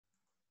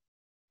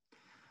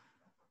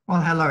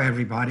Well, hello,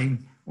 everybody.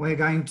 We're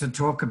going to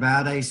talk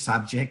about a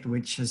subject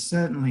which has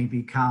certainly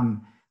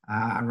become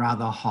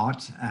rather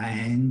hot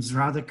and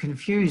rather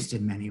confused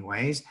in many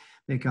ways,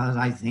 because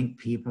I think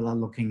people are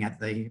looking at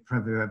the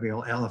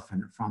proverbial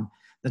elephant from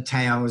the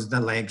tails,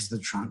 the legs, the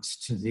trunks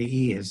to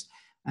the ears.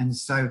 And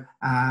so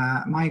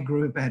my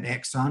group at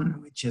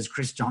Exxon, which is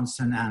Chris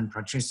Johnson and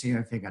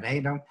Patricio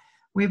Figueiredo,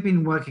 we've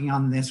been working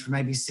on this for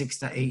maybe 6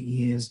 to 8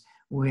 years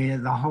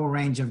with a whole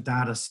range of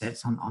data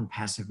sets on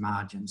passive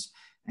margins.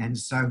 And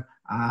so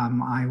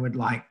I would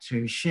like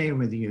to share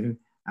with you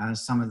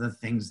some of the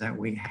things that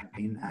we have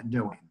been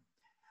doing.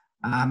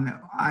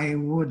 I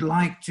would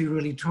like to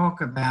really talk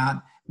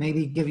about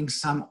maybe giving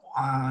some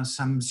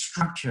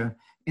structure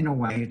in a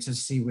way to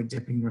see with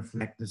dipping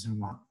reflectors and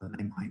what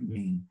they might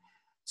mean.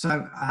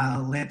 So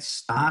let's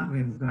start.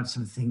 We've got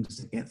some things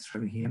to get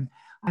through here.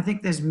 I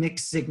think there's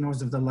mixed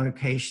signals of the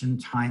location,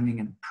 timing,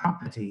 and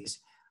properties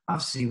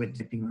of seaward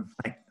dipping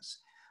reflectors.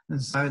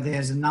 And so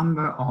there's a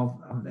number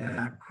of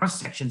cross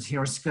sections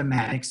here, or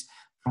schematics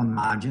from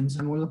margins,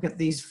 and we'll look at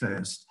these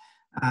first.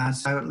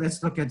 So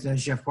let's look at the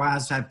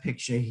Geoffroy's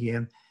picture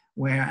here,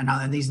 where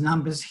and these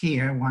numbers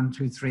here, 1,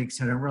 2, 3,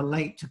 etc.,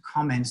 relate to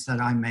comments that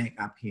I make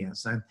up here.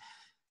 So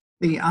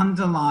the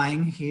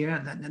underlying here,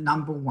 the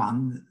number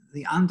 1,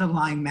 the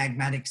underlying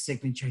magmatic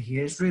signature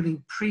here is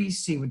really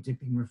pre-seaward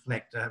dipping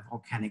reflector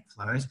volcanic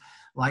flows,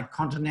 like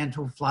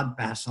continental flood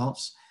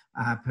basalts,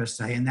 per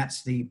se, and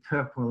that's the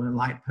purple,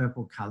 light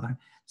purple color.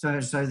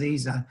 So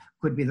these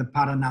could be the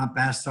Paraná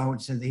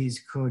basalts, so these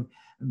could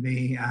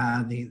be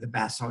the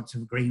basalts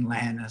of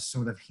Greenland, as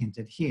sort of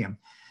hinted here.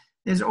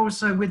 There's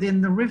also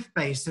within the rift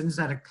basins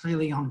that are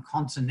clearly on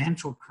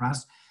continental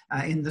crust.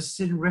 In the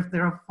Sin Rift,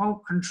 there are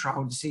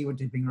fault-controlled seaward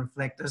dipping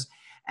reflectors,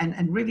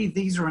 and really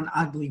these are an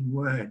ugly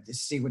word, this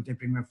seaward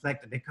dipping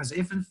reflector, because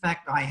if in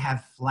fact I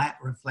have flat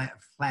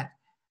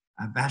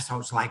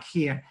basalts like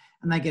here,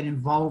 and they get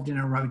involved in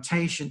a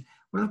rotation,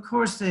 well, of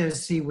course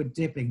there's seaward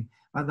dipping,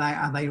 but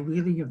are they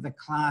really of the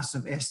class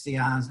of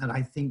SDRs that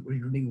I think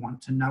we really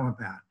want to know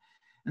about?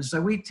 And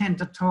so we tend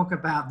to talk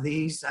about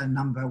these,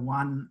 number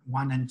 1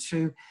 and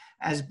 2,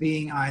 as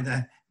being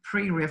either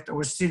pre-rift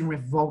or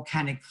Sin-rift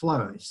volcanic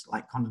flows,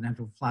 like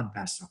continental flood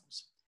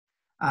basalts.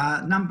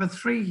 Number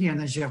 3 here in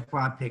the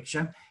Geoffroy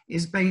picture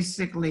is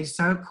basically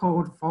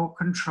so-called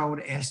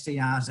fault-controlled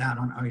SDRs out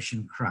on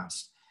ocean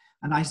crust.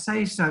 And I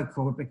say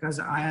so-called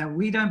because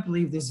we don't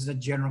believe this is a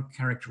general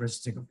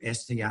characteristic of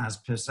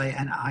SDRs per se,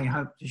 and I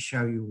hope to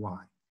show you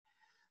why.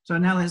 So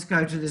now let's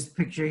go to this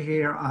picture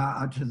here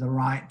to the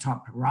right,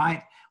 top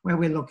right, where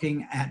we're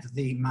looking at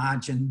the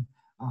margin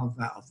of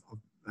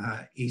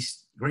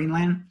East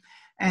Greenland.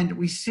 And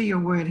we see a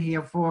word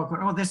here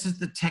for, oh, this is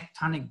the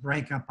tectonic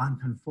breakup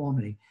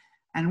unconformity.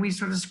 And we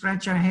sort of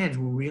scratch our heads,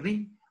 well,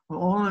 really? Well,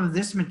 all of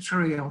this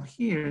material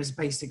here is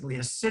basically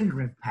a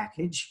Sin-rift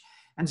package.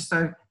 And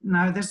so,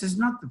 no, this is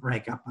not the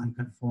breakup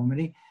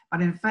unconformity, but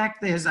in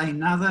fact, there's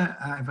another,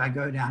 if I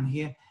go down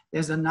here,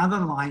 there's another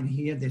line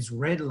here, this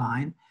red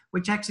line,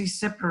 which actually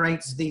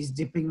separates these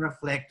dipping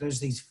reflectors,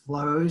 these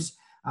flows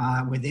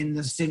within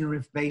the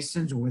Sin-rift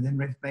basins or within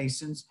rift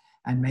basins,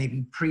 and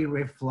maybe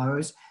pre-rift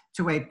flows,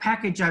 to a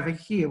package over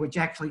here, which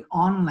actually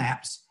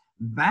onlaps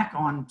back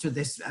onto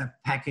this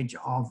package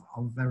of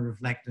the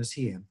reflectors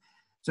here.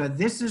 So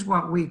this is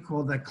what we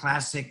call the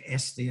classic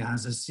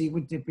SDRs, the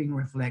seaward dipping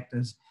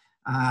reflectors.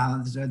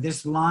 So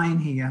this line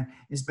here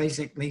is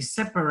basically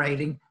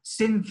separating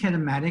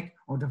synkinematic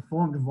or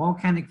deformed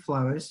volcanic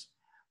flows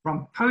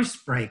from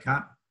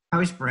post-breakup,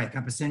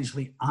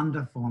 essentially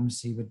underformed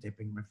seaward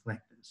dipping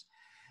reflectors.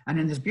 And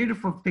in this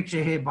beautiful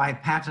picture here by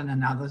Patton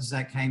and others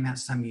that came out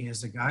some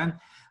years ago,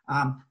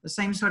 the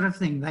same sort of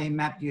thing, they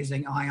mapped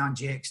using ion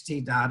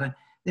GXT data.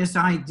 This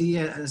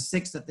idea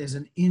 6 that there's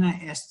an inner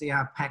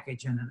SDR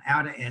package and an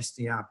outer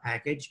SDR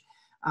package.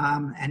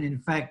 And in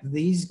fact,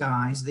 these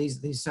guys,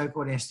 these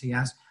so-called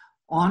SDRs,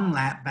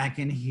 onlap back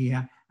in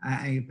here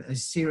a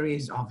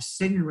series of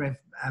Sin-rift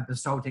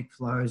basaltic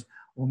flows,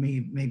 or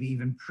maybe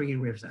even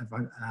pre-rift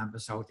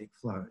basaltic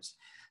flows.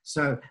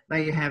 So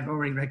they have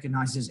already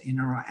recognized as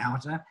inner or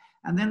outer,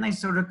 and then they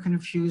sort of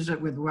confuse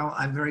it with, well,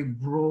 a very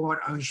broad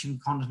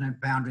ocean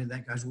continent boundary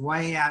that goes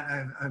way out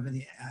over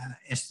the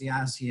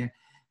SDRs here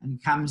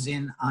and comes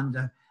in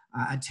under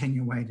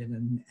attenuated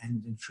and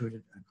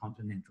intruded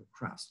continental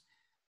crust.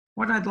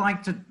 What I'd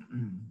like to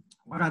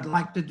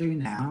do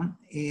now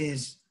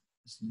is,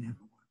 this never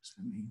works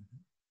for me.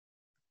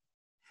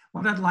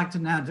 What I'd like to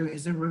now do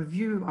is a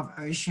review of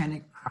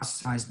oceanic crust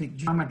seismic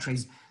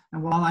geometries.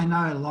 And while I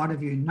know a lot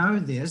of you know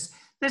this,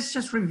 let's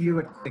just review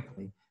it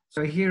quickly.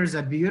 So here is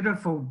a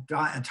beautiful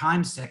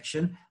time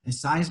section, a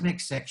seismic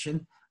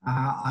section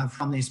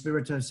from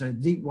the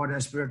deep-water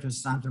Espírito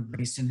Santo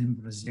Basin in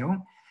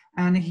Brazil.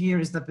 And here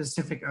is the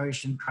Pacific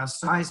Ocean crust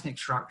seismic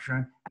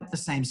structure at the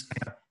same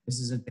scale. This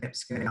is a depth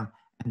scale,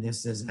 and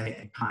this is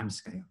a time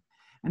scale.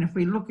 And if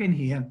we look in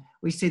here,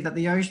 we see that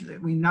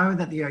we know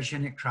that the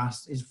oceanic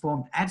crust is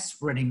formed at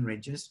spreading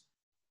ridges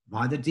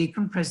by the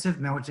decompressive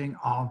melting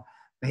of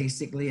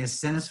basically a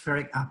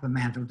senospheric upper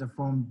mantle to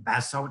form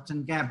basalts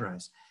and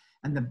gabbros.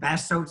 And the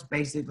basalts,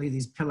 basically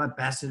these pillar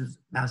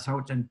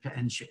basalt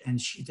and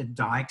sheeted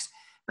dikes,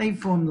 they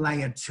form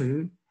layer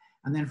 2.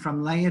 And then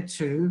from layer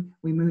 2,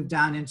 we move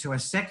down into a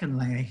second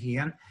layer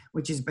here,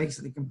 which is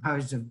basically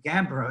composed of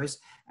gabbros,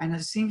 and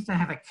it seems to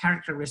have a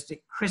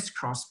characteristic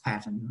crisscross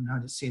pattern. You'll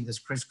notice here this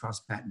crisscross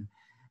pattern.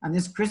 And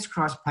this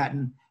crisscross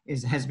pattern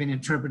has been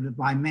interpreted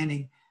by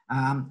many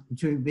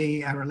to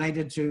be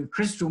related to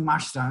crystal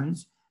mush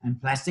stones and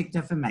plastic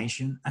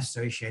deformation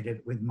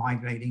associated with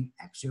migrating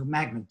axial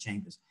magma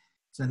chambers.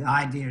 So the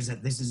idea is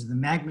that this is the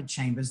magma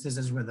chambers, this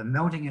is where the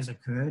melting has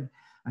occurred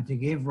to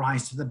give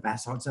rise to the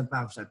basalts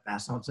above. So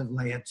basalts of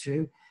layer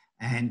 2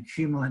 and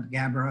cumulant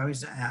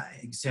gabbros,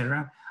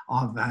 etc.,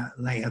 of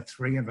layer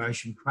 3 of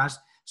ocean crust.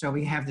 So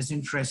we have this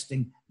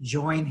interesting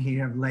join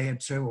here of layer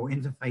 2, or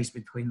interface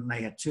between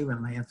layer 2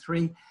 and layer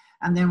 3.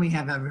 And then we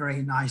have a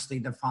very nicely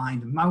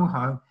defined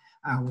moho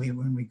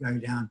when we go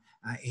down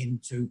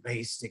into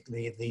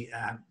basically the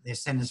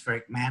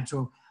asthenospheric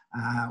mantle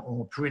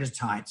or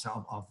peridotite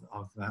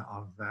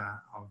of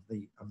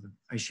the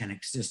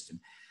oceanic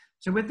system.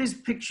 So with this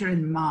picture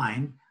in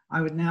mind,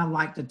 I would now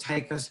like to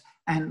take us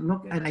and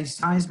look at a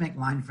seismic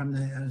line from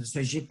the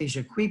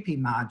Sergipe-Jacuípe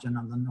margin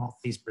on the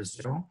northeast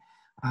Brazil.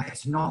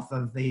 It's north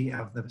of the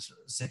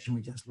section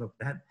we just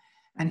looked at.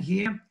 And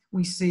here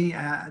we see,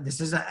 this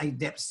is a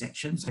depth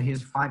section. So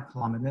here's 5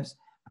 kilometers,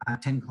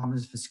 10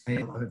 kilometers for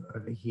scale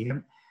over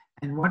here.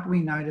 And what we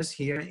notice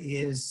here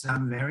is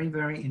some very,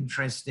 very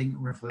interesting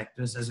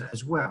reflectors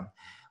as well.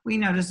 We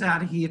notice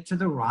out here to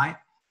the right,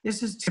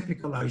 this is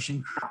typical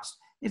ocean crust.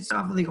 It's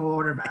of the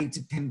order of 8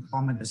 to 10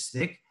 kilometers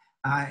thick.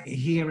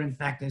 Here, in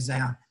fact, is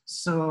our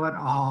sort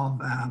of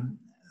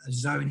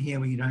zone here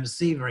where you don't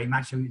see very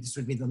much. So this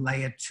would be the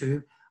layer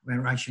 2,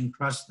 where ocean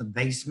crust, the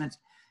basement.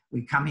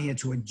 We come here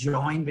to a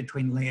join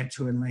between layer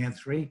 2 and layer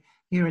 3.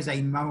 Here is a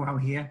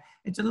moho here.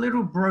 It's a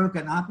little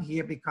broken up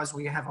here because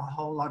we have a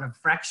whole lot of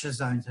fracture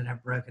zones that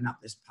have broken up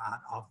this part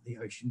of the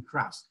ocean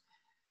crust.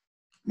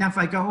 Now, if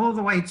I go all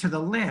the way to the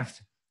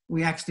left,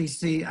 we actually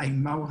see a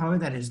moho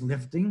that is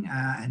lifting.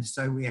 And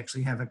so we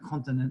actually have a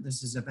continent.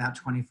 This is about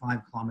 25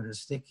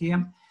 kilometers thick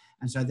here.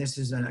 And so this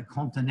is a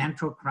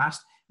continental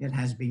crust. It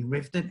has been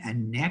rifted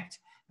and necked.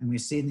 And we're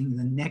seeing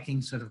the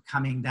necking sort of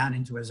coming down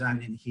into a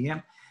zone in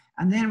here.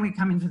 And then we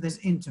come into this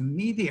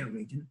intermediate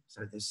region.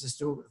 So this is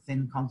still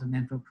thin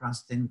continental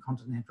crust.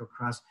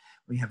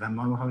 We have a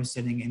moho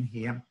sitting in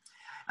here.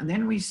 And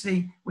then we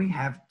see we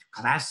have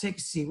classic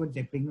seaward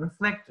dipping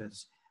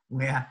reflectors,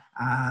 where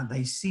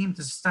they seem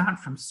to start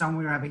from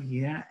somewhere over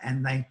here,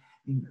 and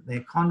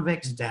they're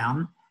convex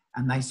down,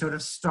 and they sort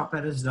of stop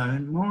at a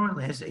zone more or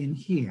less in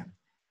here.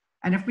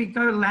 And if we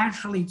go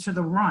laterally to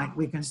the right,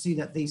 we can see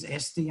that these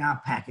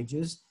SDR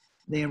packages,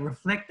 their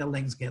reflector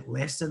lengths get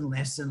less and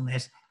less and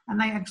less, and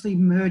they actually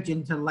merge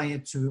into layer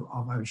 2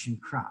 of ocean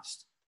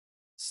crust.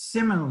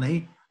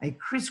 Similarly, a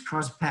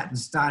crisscross pattern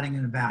starting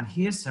at about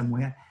here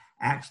somewhere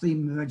actually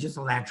merges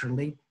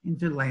laterally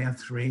into layer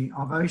 3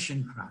 of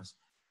ocean crust.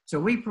 So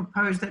we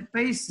propose that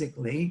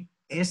basically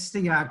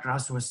SDR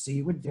crust, or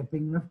seaward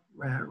dipping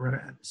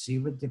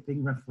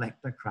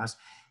reflector crust,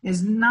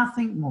 is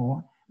nothing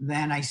more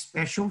than a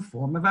special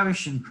form of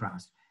ocean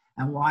crust.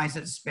 And why is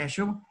it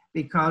special?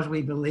 Because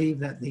we believe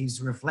that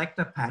these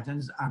reflector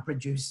patterns are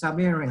produced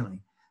subaerially.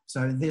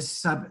 So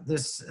this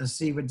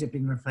seaward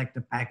dipping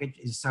reflector package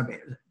is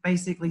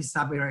basically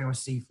subaerial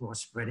seafloor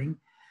spreading.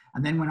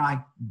 And then when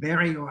I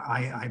bury, or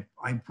I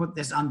put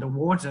this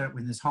underwater,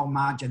 when this whole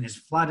margin is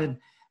flooded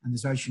and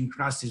this ocean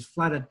crust is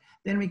flooded,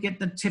 then we get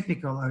the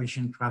typical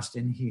ocean crust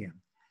in here.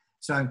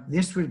 So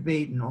this would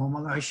be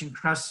normal ocean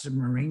crust,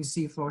 marine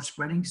seafloor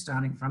spreading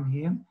starting from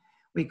here.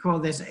 We call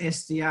this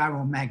SDR,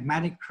 or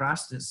magmatic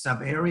crust. It's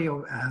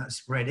subaerial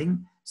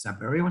spreading,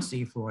 subaerial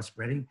seafloor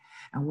spreading.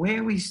 And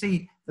where we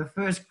see the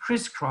first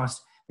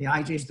crisscross, the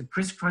idea is the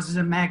crisscross is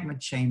a magma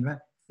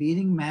chamber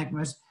feeding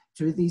magmas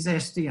to these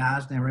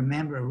SDRs. Now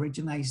remember,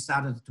 originally they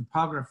started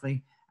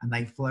topography and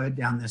they flowed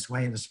down this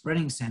way at a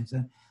spreading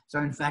center. So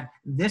in fact,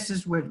 this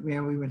is where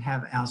we would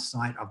have our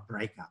site of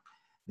breakup.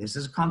 This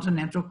is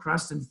continental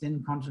crust and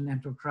thin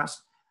continental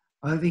crust.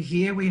 Over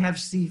here, we have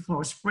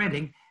seafloor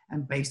spreading,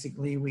 and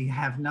basically we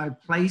have no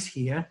place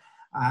here,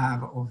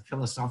 or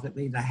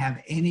philosophically, to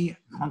have any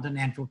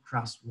continental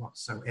crust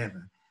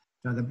whatsoever.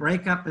 So the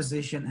breakup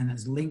position and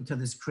its link to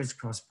this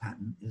crisscross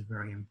pattern is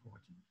very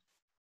important.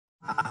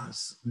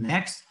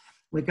 Next,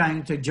 we're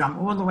going to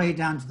jump all the way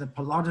down to the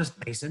Pelotas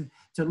Basin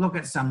to look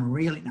at some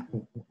really, I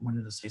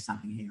wanted to say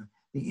something here.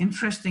 The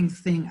interesting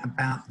thing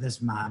about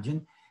this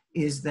margin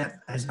is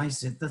that, as I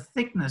said, the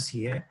thickness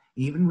here,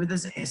 even with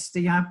this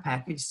SDR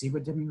package,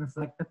 seaward dipping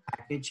reflector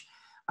package,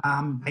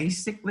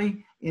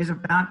 basically is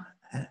about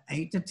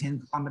 8 to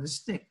 10 kilometers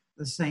thick,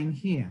 the same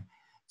here.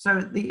 So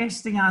the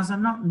SDRs are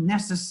not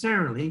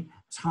necessarily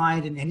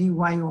tied in any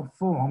way or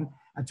form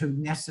to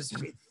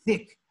necessarily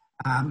thick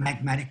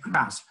magmatic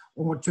crust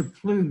or to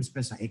plumes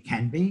per se. It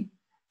can be,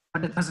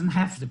 but it doesn't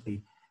have to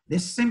be.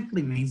 This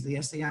simply means, the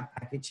SDR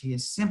package here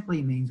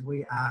simply means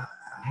we are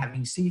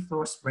having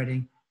seafloor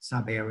spreading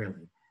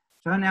subaerially.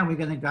 So now we're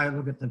going to go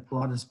look at the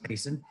Pilotis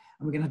Basin,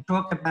 and we're going to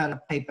talk about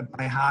a paper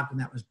by Harkin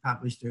that was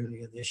published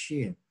earlier this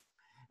year.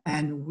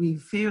 And we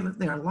feel that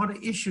there are a lot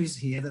of issues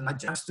here that I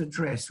just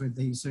addressed with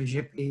the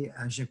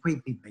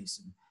Jequipi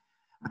Basin.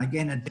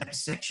 Again, a depth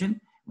section,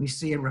 we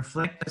see a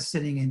reflector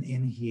sitting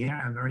in here,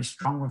 a very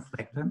strong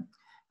reflector.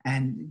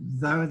 And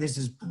though this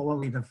is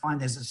poorly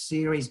defined, there's a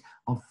series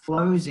of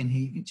flows in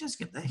here. You can just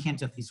get the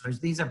hint of these flows.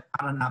 These are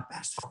Paraná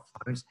basalt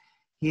flows.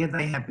 Here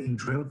they have been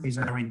drilled. These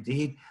are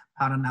indeed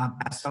Paraná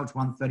basalts,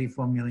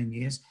 134 million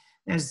years.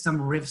 There's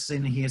some rifts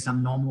in here,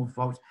 some normal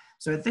faults.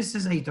 So this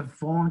is a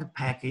deformed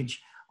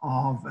package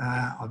of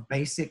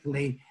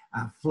basically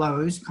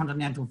flows,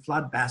 continental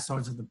flood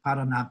basalts of the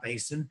Paraná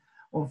Basin,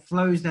 or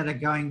flows that are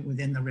going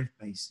within the rift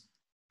basin.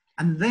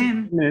 And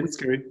then... 10 minutes,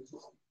 Garry.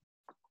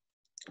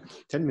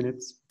 10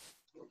 minutes.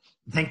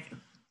 Thank you.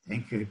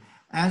 Thank you.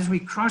 As we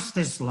cross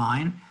this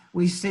line,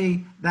 we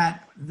see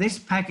that this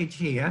package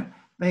here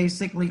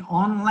basically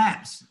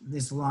onlaps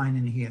this line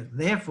in here.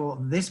 Therefore,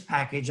 this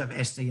package of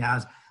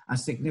SDRs are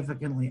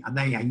significantly,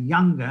 they are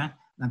younger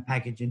than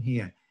package in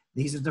here.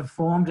 These are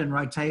deformed and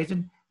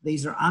rotated.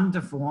 These are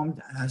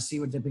undeformed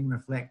seaward dipping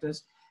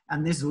reflectors.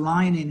 And this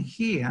line in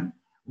here,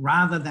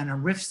 rather than a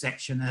rift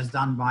section as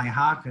done by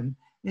Harkin,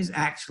 is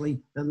actually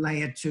the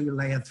layer 2,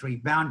 layer 3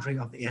 boundary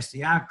of the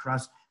SDR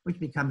crust, which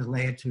becomes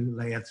layer 2,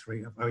 layer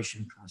 3 of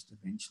ocean crust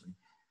eventually.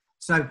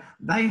 So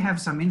they have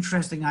some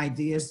interesting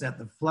ideas that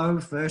the flow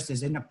first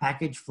is in a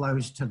package,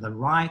 flows to the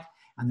right,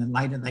 and then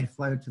later they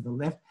flow to the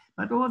left.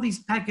 But all these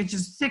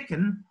packages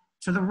thicken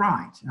to the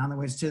right, in other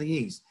words, to the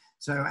east.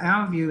 So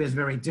our view is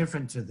very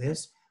different to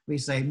this. We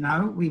say,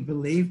 no, we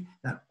believe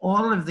that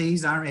all of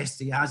these are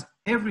SDRs.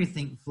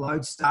 Everything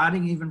flowed,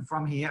 starting even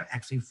from here,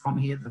 actually from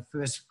here, the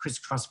first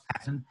crisscross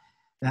pattern,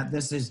 that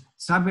this is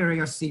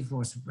subaerial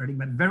seafloor spreading,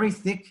 but very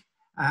thick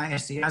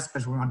SDRs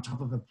because we're on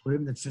top of a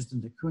plume, the Tristan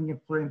da Cunha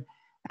plume,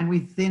 and we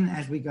thin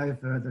as we go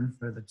further and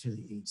further to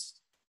the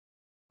east.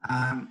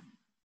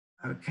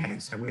 Okay,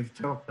 so we've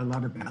talked a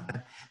lot about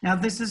that. Now,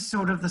 this is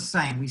sort of the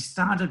same. We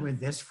started with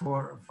this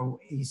for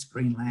East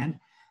Greenland.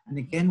 And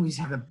again, we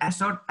have a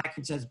basalt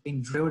package that's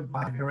been drilled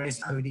by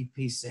various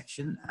ODP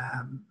section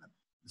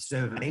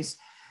surveys.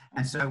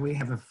 And so we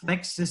have a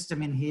flex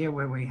system in here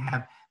where we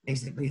have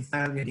basically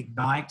thallitic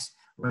dikes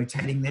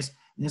rotating this.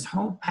 And this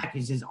whole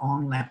package is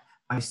onlapped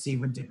by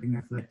seaward dipping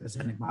reflectors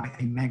and by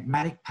a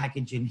magmatic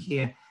package in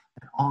here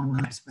that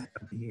onlaps back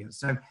up here.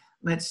 So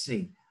let's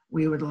see.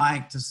 We would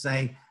like to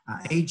say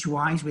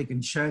age-wise, we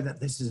can show that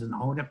this is an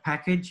older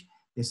package.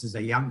 This is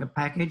a younger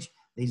package.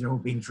 These are all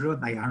being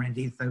drilled. They are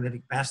indeed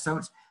thallitic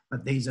basalts,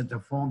 but these are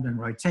deformed and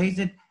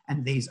rotated,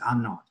 and these are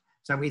not.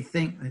 So we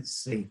think, let's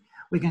see,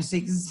 we can see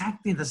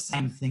exactly the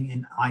same thing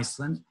in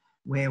Iceland,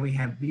 where we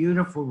have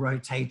beautiful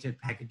rotated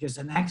packages.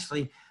 And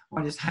actually,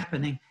 what is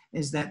happening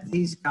is that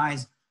these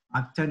guys,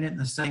 I've turned it in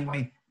the same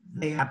way,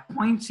 they are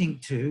pointing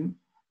to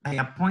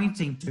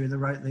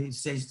the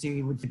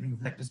seaward dipping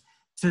reflectors,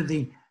 to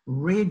the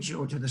ridge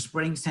or to the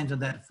spreading center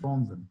that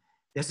formed them.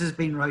 This has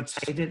been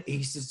rotated,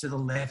 east is to the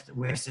left,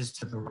 west is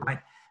to the right.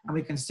 And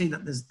we can see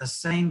that there's the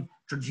same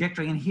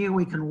trajectory. And here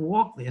we can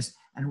walk this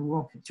and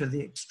walk to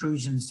the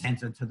extrusion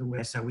center to the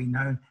west. So we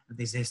know that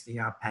these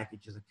SDR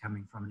packages are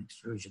coming from an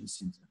extrusion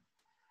center.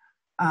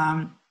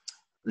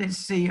 Let's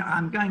see,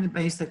 I'm going to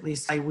basically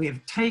say we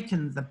have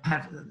taken the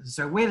pattern.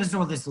 So where does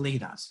all this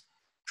lead us?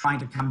 Trying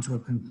to come to a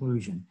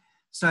conclusion.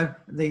 So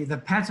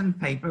the pattern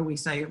paper, we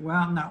say,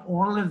 well, no,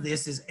 all of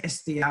this is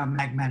SDR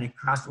magmatic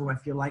crust, or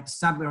if you like,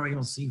 subaerial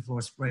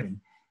seafloor spreading.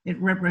 It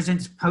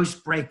represents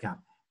post-breakup.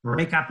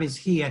 Breakup is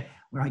here,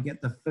 where I get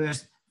the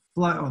first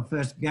flow, or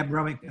first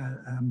gabbroic,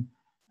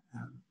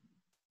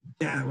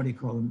 what do you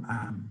call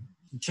them,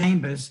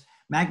 chambers,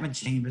 magma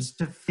chambers,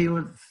 to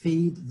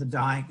feed the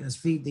dikes,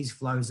 feed these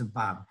flows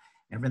above.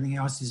 Everything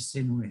else is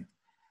syn rift.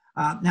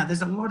 Now,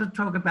 there's a lot of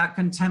talk about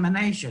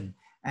contamination.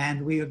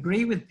 And we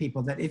agree with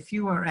people that if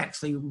you are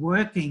actually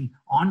working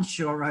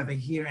onshore over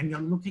here and you're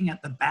looking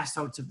at the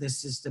basalts of this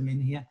system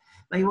in here,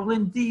 they will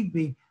indeed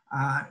be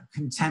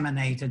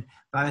contaminated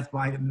both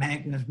by the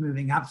magmas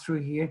moving up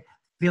through here,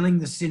 filling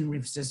the syn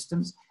rift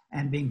systems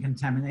and being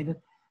contaminated.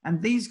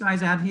 And these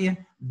guys out here,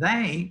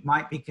 they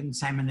might be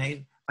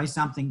contaminated by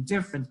something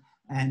different.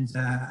 And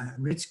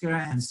Ritzker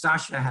and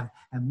Sasha have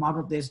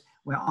modeled this,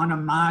 where on a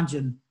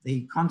margin,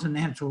 the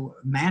continental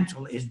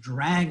mantle is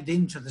dragged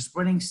into the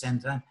spreading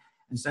center.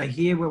 And so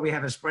here where we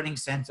have a spreading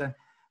center,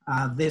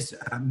 this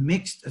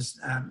mixed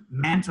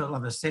mantle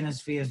of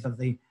asthenospheres of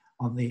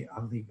the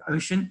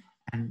ocean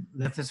and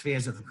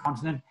lithospheres of the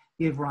continent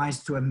give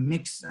rise to a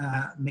mixed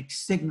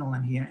signal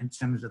in here in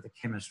terms of the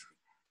chemistry.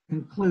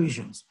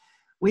 Conclusions.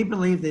 We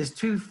believe there's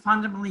two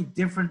fundamentally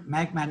different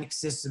magmatic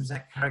systems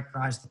that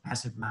characterize the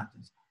passive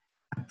mountains.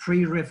 A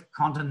pre-rift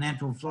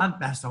continental flood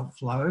basalt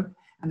flow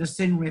and a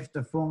syn rift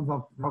deformed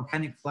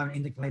volcanic flow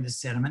intercalated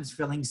sediments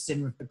filling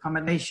syn rift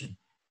accommodation,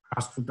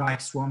 crustal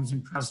dike swarms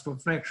and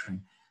crustal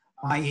fracturing,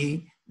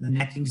 i.e. the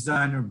necking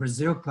zone of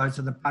Brazil close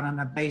to the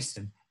Paraná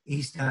Basin,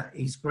 East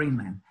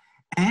Greenland.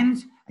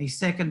 And a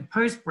second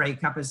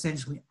post-breakup,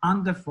 essentially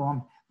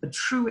undeformed the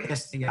true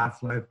SDR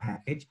flow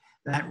package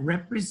that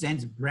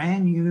represents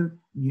brand new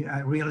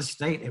real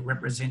estate. It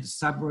represents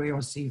subray or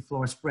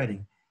seafloor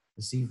spreading.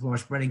 The seafloor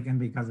spreading can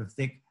be because of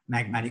thick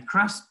magmatic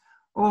crust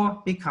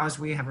or because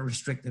we have a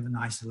restrictive and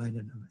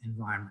isolated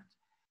environment.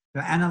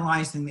 So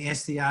analyzing the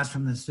SDRs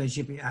from the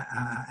Sergipe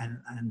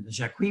and the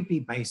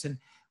Jacuipe Basin,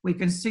 we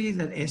can see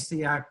that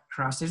SDR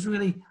crust is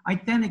really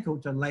identical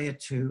to layer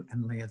 2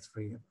 and layer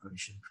 3 of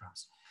ocean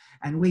crust.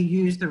 And we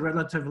use the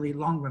relatively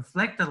long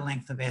reflector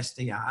length of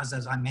SDRs,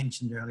 as I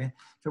mentioned earlier,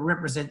 to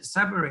represent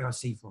subray or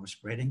seafloor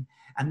spreading.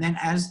 And then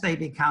as they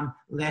become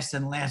less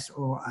and less,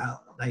 or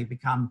they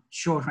become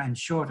shorter and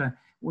shorter,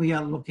 we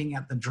are looking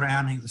at the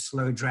drowning, the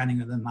slow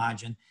drowning of the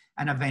margin,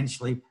 and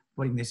eventually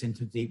putting this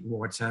into deep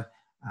water,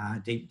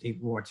 deep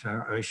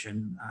water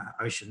ocean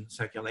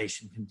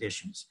circulation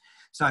conditions.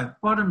 So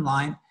bottom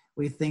line,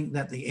 we think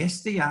that the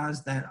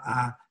SDRs that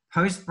are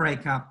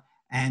post-breakup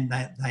and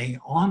that they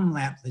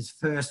on-lap this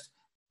first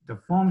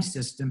deformed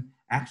system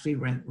actually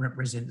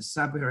represent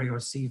subray or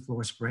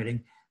seafloor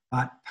spreading,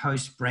 but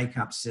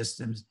post-breakup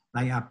systems,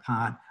 they are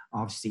part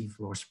of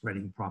seafloor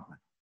spreading proper.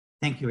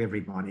 Thank you,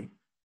 everybody.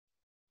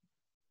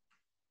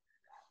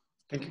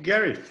 Thank you,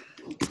 Garry.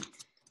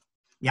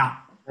 Yeah.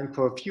 And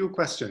for a few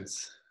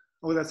questions.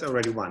 Oh, that's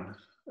already one.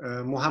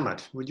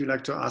 Mohammed, would you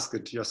like to ask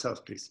it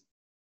yourself, please?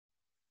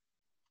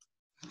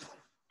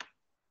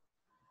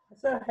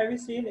 Sir, have you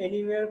seen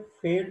anywhere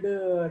failed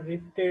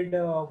rifted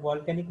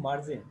volcanic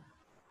margin,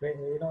 where,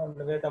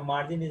 where the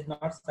margin is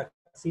not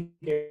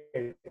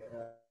succeeded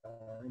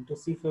into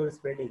seafloor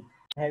spreading,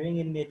 having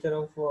in nature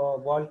of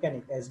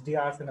volcanic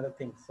SDRs and other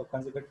things, so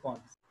conjugate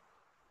forms?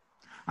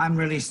 I'm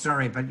really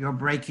sorry, but you're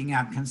breaking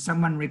up. Can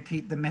someone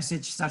repeat the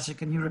message? Sasha,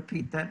 can you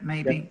repeat that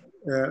maybe?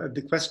 Yeah.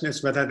 The question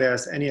is whether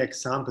there's any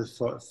example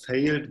for a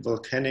failed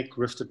volcanic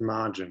rifted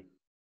margin.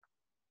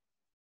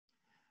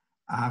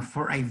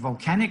 For a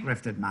volcanic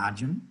rifted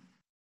margin,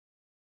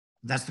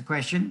 that's the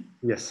question?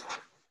 Yes.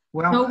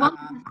 Well, no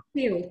one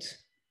failed.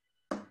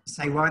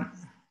 Say what?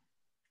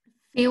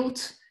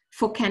 Failed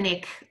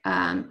volcanic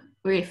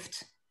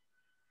rift.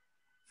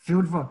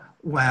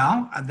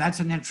 Well, that's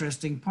an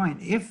interesting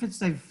point. If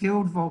it's a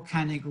field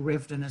volcanic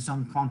rift and it's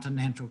on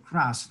continental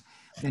crust,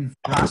 then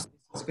for us,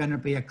 it's going to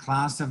be a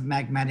class of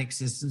magmatic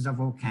systems of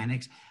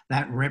volcanics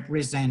that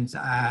represent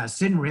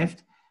syn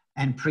rift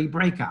and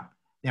pre-breakup.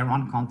 They're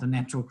on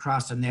continental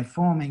crust and they're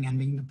forming and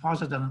being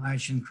deposited on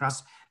ocean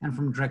crust and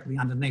from directly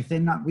underneath. They're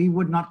not, we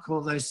would not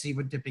call those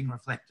seaward dipping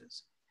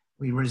reflectors.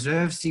 We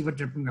reserve seaward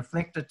dipping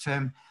reflector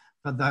term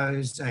for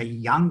those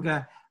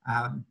younger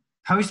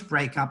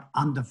post-breakup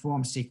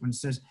underformed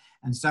sequences.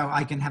 And so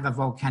I can have a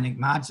volcanic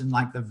margin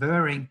like the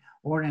Vering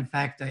or in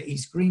fact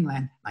East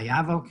Greenland. They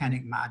are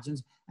volcanic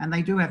margins and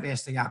they do have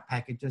SDR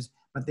packages,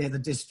 but they're the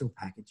distal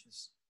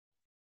packages.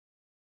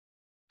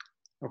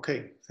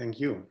 Okay,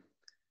 thank you.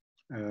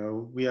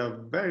 We are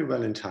very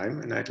well in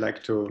time and I'd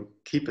like to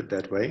keep it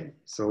that way.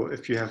 So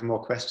if you have more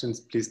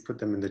questions, please put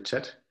them in the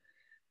chat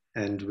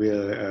and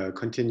we'll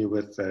continue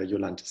with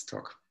Yolanda's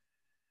talk.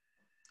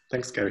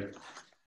 Thanks, Garry.